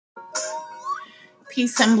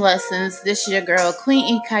Peace and blessings. This is your girl, Queen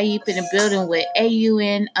E. Kayip, in the building with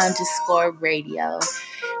AUN_radio.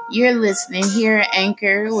 You're listening here at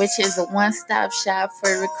Anchor, which is a one-stop shop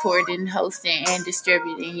for recording, hosting, and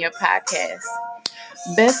distributing your podcast.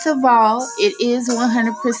 Best of all, it is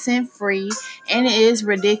 100% free and it is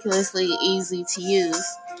ridiculously easy to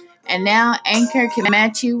use. And now Anchor can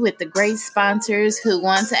match you with the great sponsors who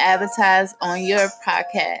want to advertise on your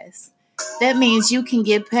podcast. That means you can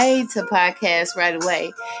get paid to podcast right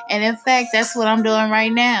away. And in fact, that's what I'm doing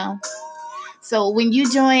right now. So when you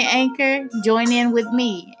join Anchor, join in with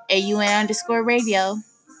me, AUN_radio.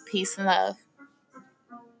 Peace and love.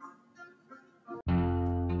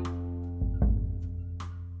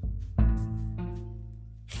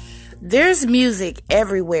 There's music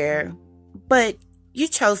everywhere, but you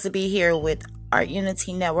chose to be here with Art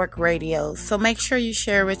Unity Network Radio. So make sure you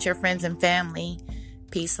share with your friends and family.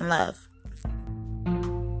 Peace and love.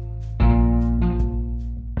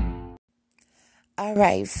 All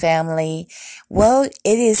right, family. Well,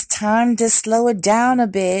 it is time to slow it down a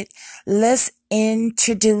bit. Let's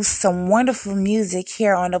introduce some wonderful music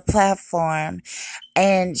here on the platform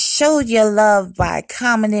and show your love by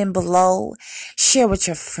commenting below. Share with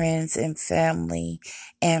your friends and family.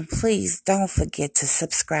 And please don't forget to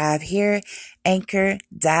subscribe here,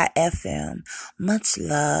 Anchor.fm. Much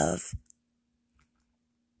love.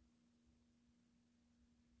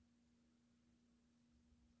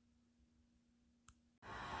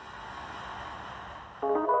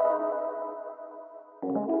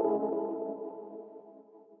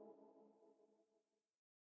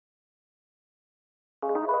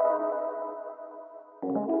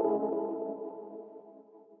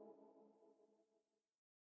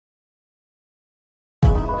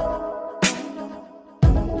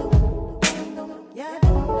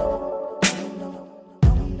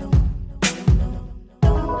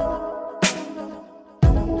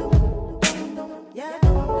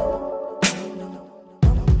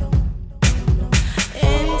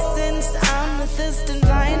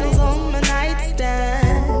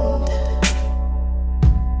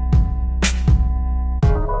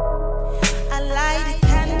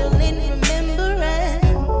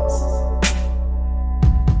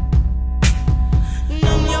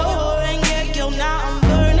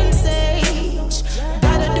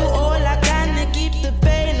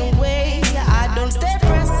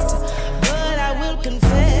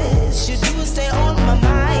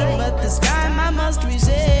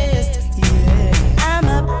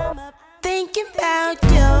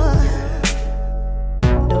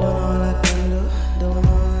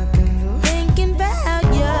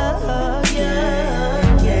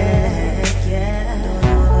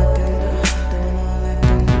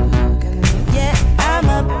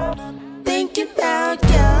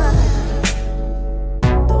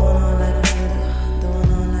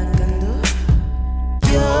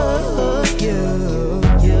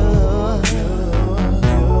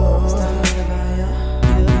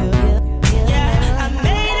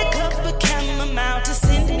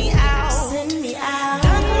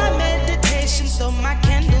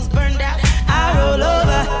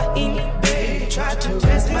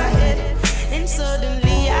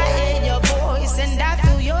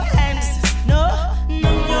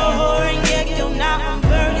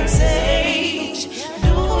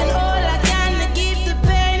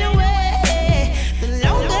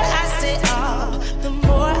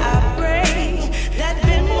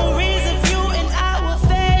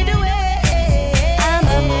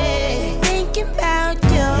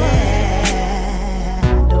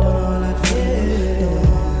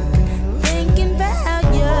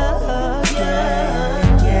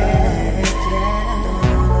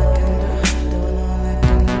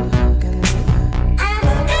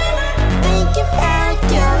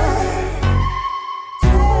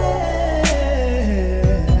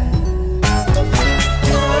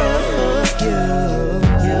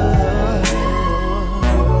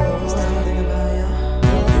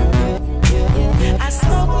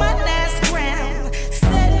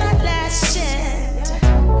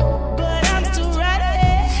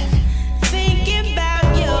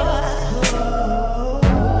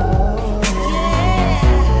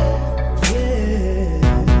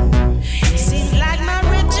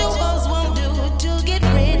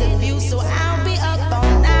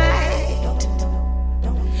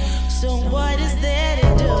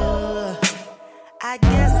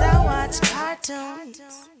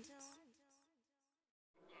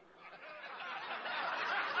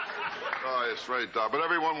 But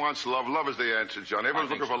everyone wants love. Love is the answer, Johnny.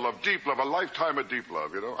 Everyone's looking for love, deep love, a lifetime of deep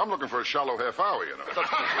love, you know. I'm looking for a shallow half hour, you know.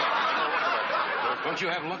 Don't you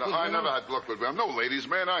have luck with I women? never had luck with women. I'm no ladies'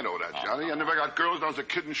 man. I know that, Johnny. I never got girls when I was a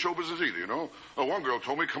kid in show business either, you know. Oh, one girl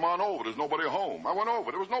told me, come on over. There's nobody home. I went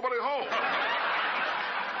over. There was nobody home.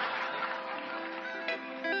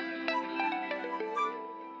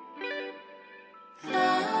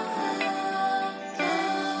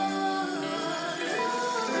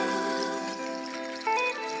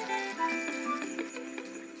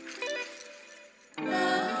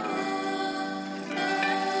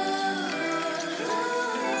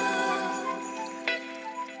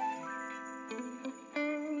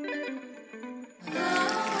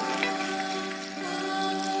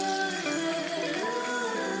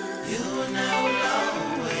 You and I will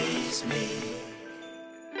always meet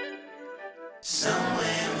somewhere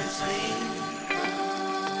in between.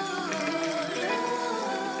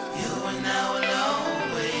 You and I will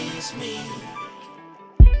always meet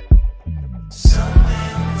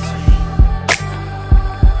somewhere in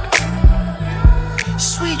between.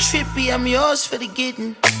 Sweet trippy, I'm yours for the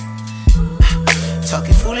getting.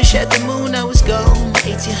 Talking foolish at the moon, I was gone.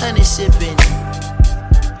 1800 sipping.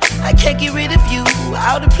 I can't get rid of you.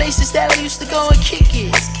 All the places that I used to go and kick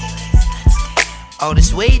it. All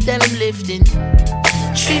this weight that I'm lifting.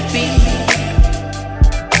 Trippy.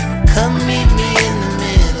 Come meet me in the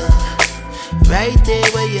middle. Right there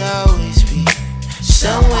where you always be.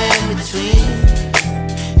 Somewhere in between.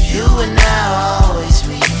 You and I always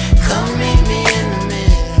meet. Come meet me in the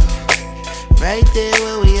middle. Right there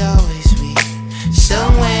where we always be.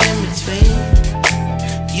 Somewhere in between.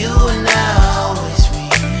 You and I always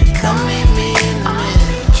meet. Come meet me in the middle.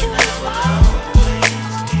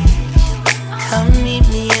 Come meet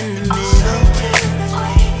me in the middle.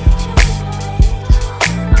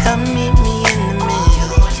 Come meet me in the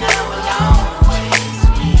middle.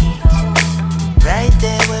 Right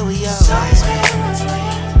there where we always be.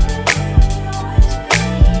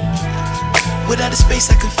 Without a space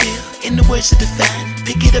I can feel, in the words of the fan.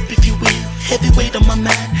 Pick it up if you will, heavyweight on my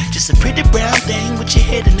mind. Just a pretty brown thing with your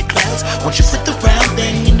head in the clouds. Won't you put the round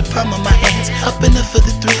thing in the palm of my hands? Up and up for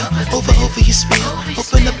the thrill, over your spiel.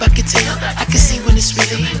 Open up, I can tell, I can see when it's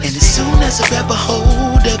real. And as soon as I grab a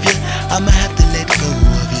hold of you, I'ma have to let go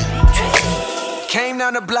of you. Came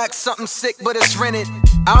down the block, something sick, but it's rented.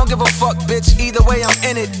 I don't give a fuck, bitch, either way I'm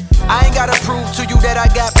in it. I ain't gotta prove to you that I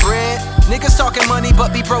got bread. Niggas talking money,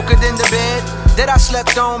 but be broker than the bed that I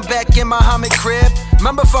slept on back in my Muhammad crib.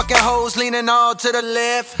 Remember fucking hoes leaning all to the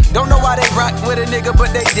left. Don't know why they rock with a nigga,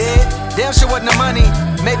 but they did. Damn sure wasn't the money,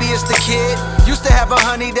 maybe it's the kid. Used to have a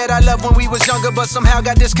honey that I loved when we was younger, but somehow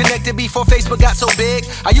got disconnected before Facebook got so big.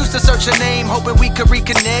 I used to search her name, hoping we could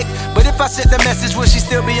reconnect. But if I sent the message, would she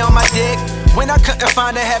still be on my dick? When I couldn't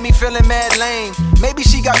find her, had me feeling mad lame. Maybe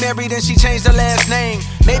she got married and she changed her last name.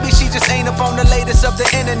 Maybe she just ain't up on the latest of the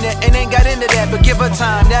internet and ain't got into that. But give her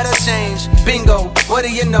time, that'll change. Bingo, what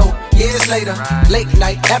do you know? Years later, late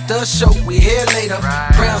night after a show, we here later.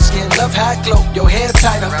 Brown skin, love how it glow, your hair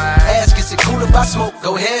tighter. Ask, is it cool if I smoke?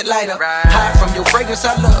 Go ahead, lighter. High from your fragrance,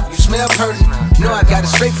 I love. You smell pretty. Know I got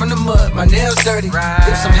it straight from the mud, my nails dirty.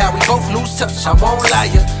 If somehow we both lose touch, I won't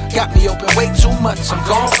lie ya. Got me open way too much, I'm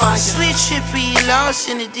gon' find ya. Sweet trippy, lost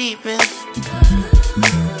in the deep end.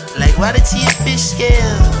 Like water to your fish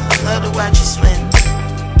scale, love to watch you swim.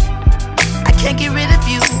 I can't get rid of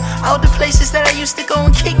you, all the places that I used to go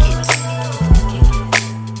and kick it.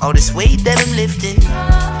 All this weight that I'm lifting,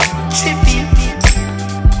 trippy.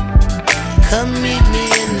 Come meet me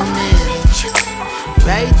in the middle,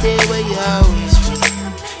 right there where you always be.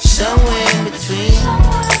 Somewhere in between,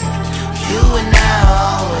 you and I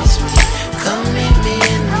always meet. Come meet me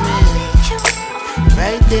in the middle,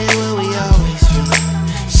 right there where we always be.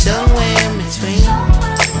 Somewhere in between,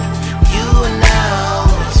 you and I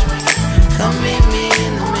always meet. Come meet me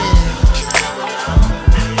in the middle.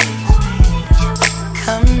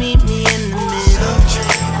 Come meet me in the middle.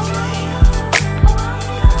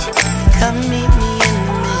 Come meet me in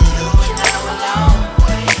the middle.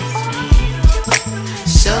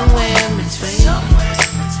 Somewhere in between,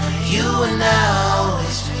 you and I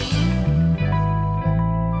always meet.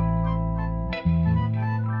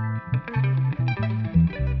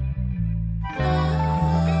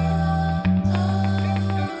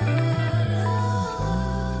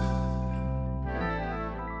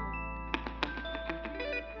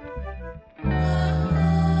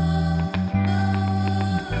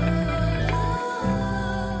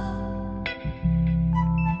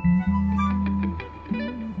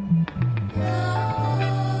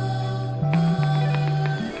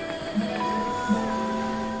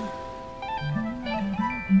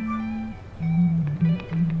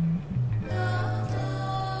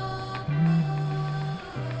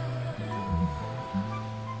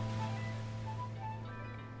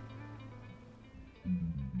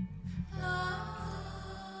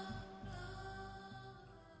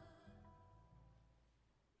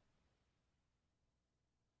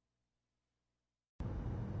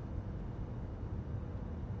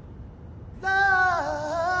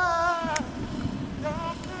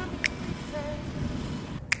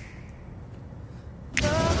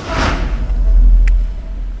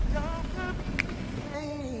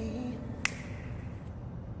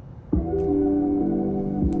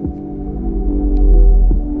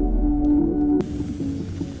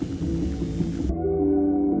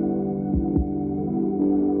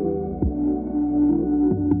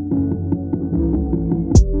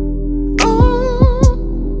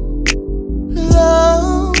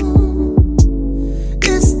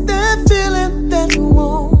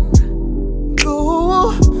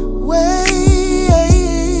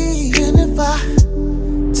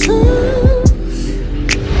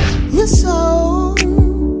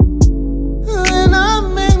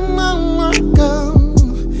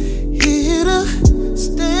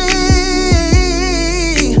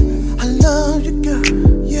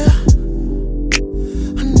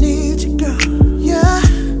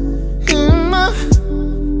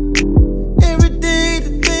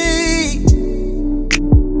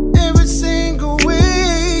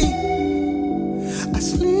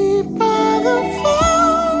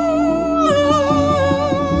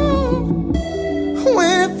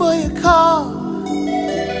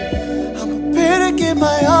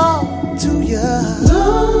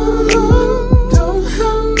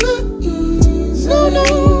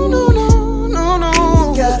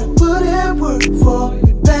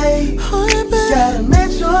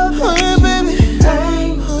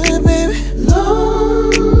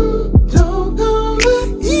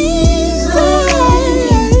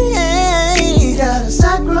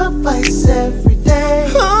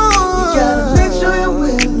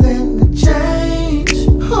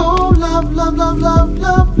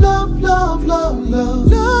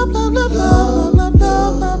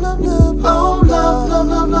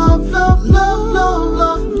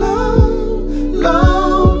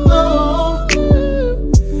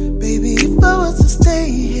 Baby, if I was to stay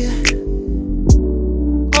here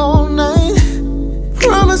all night,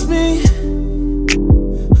 promise me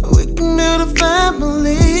we can build a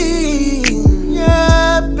family.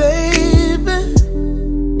 Yeah, baby.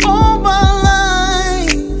 All my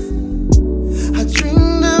life I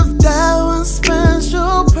dreamed of that one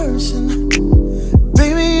special person.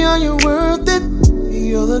 Baby, are you worth it?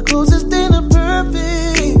 You're the closest thing to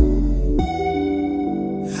perfect.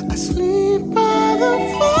 I sleep by the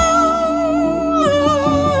phone,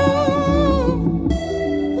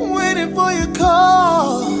 waiting for your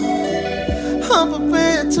call. I'm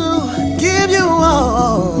prepared to give you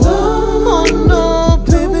all. Oh no,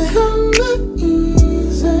 baby, don't come that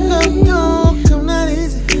easy. Love don't come that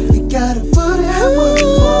easy. You gotta put in work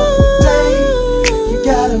for the day. You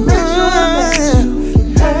gotta make sure that you can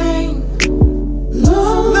hang.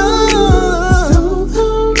 Love don't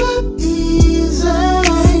come that easy.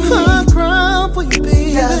 I cry for you,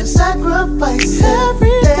 baby. You gotta sacrifice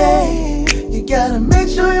every day. You gotta make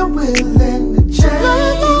sure you're willing to change.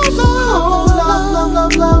 Oh, love, love,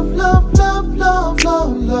 love, love, love, love,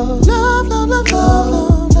 love, love, love, love, love, love, love,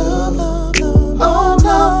 love, love, love. Oh,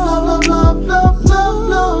 love, love, love, love, love, love,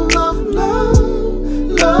 love, love, love,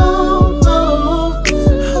 love.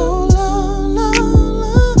 Oh, love, love,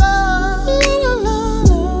 love, love,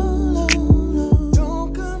 love. Don't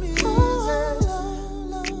come easy. Love,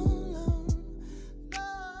 love, love, love.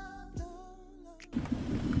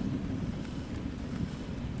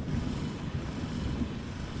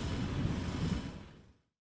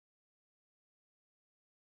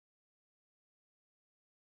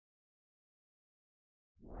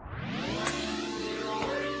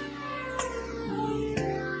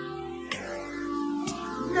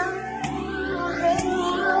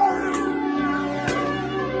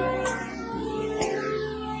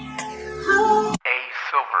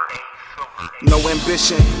 No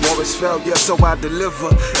ambition, more is failure, so I deliver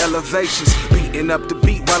elevations. Beating up the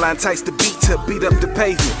beat while I entice the beat to beat up the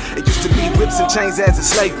pavement. It used to be whips and chains as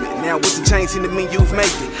enslavement. Now whips and chains seem to mean you've made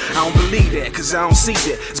it. I don't believe that, cause I don't see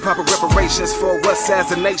that. It's proper reparations for us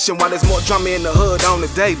as a nation, while there's more drama in the hood on the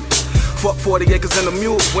daily. Fuck 40 acres and a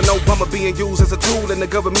mule, with no bummer being used as a tool, and the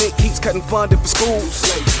government keeps cutting funding for schools.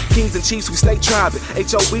 Kings and chiefs, we stay tribing.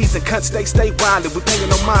 HOBs and cunts, stay wildin'. We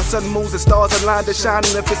painting on my sun moons and stars aligned to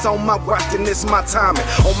shining. If it's on my watch, then it's my timing.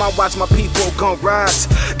 On my watch, my people gon' rise.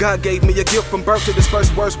 God gave me a gift from birth to this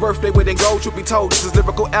first worst birthday. Where they go, truth be told, this is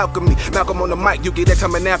lyrical alchemy. Malcolm on the mic, you get that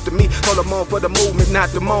coming after me. Hold them on for the movement, not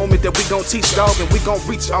the moment that we gon' teach, dog. And we gon'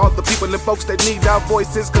 reach all the people and folks that need our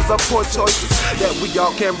voices, cause of poor choices that we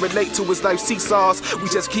all can relate to. It's life seesaws. We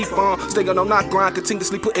just keep on staying on our grind,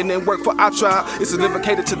 continuously putting in work for our tribe. It's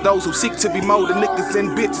lyricated to those who seek to be more than niggas and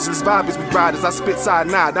bitches. This vibe is we ride as I spit side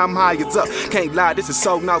nine. I'm high as up. Can't lie, this is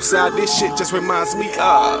so outside. This shit just reminds me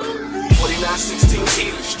of 4916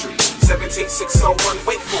 Keeler Street, 17601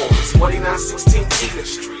 Wake Forest. 4916 Keeler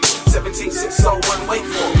Street, 17601 Wake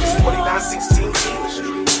Forest. 4916 Keeler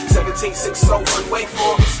Street, 17601 Wake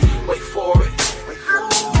Forest. Wait for it.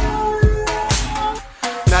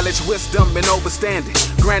 Knowledge, wisdom, and overstanding,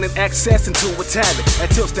 granted access into a talent that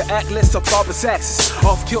tilts the atlas of all its axis,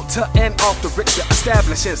 off kilter and off the Richter,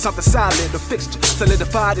 establishing something solid, a fixture,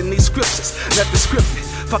 solidified in these scriptures, left descriptive.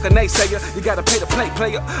 Fuck a naysayer, you gotta pay to play,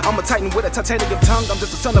 player. I'm a titan with a titanium tongue, I'm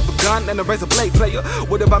just a son of a gun and a razor blade player.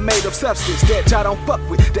 What have I made of substance that y'all don't fuck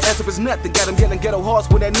with? The answer is nothing, got them yelling ghetto horse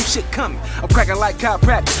when that new shit coming. I'm cracking like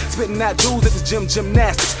chiropractic, spitting out jewels at the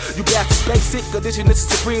gymnastics. You bastards basic, condition is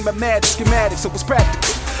supreme at mad schematic, so it's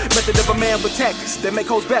practical. Method of a man with tactics that make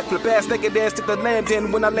hoes backflip, ass naked ass stick the land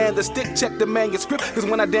in. When I land the stick, check the manuscript, cause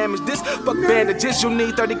when I damage this, fuck bandages, you'll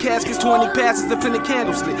need 30 caskets, 20 passes, and plenty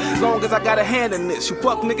candles lit. Long as I got a hand in this, you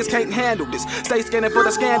fuck niggas can't handle this. Stay scanning for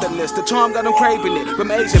the scandalous, the charm got them craving it. From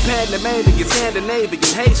Asian, Panamanian, Scandinavian,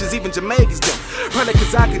 Haitians, even Jamaicans them. Probably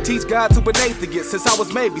cause I could teach God to an atheist since I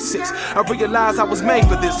was maybe 6. I realized I was made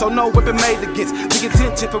for this, so no weapon made against. The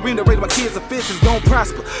intention for reiterating my kids' offenses don't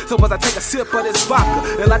prosper. So as I take a sip of this vodka,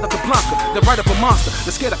 and light up the Blanca, the right of a monster,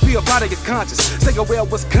 the scared to feel out of your conscience. Stay aware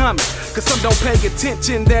of what's coming, cause some don't pay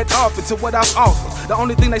attention that often to what I've offered. The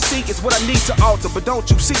only thing they see is what I need to alter, but don't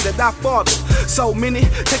you see that I fathered so many,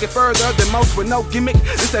 take it further than most with no gimmick.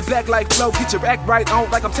 This that black light flow, get your act right on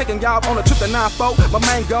like I'm taking y'all on a trip to 9-4. My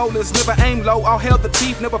main goal is live and aim low, hoe. All hell the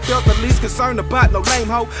chief, never felt the least concerned about no lame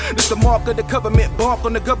hoe. This the mark of the government, bark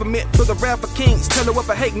on the government for the rap for kings. Tell her what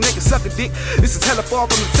a hate nigga suck a dick. This is hella far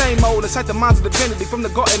from the same old. It's like the minds of the divinity from the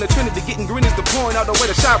garden of Trinity. Getting green is the point all the way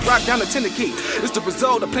to shop rock down to Tennessee. It's the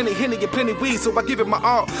result of plenty Henny and plenty weed, so I give it my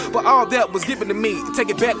all for all that was given to me. Take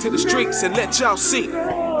it back to the streets and let y'all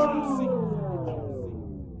see.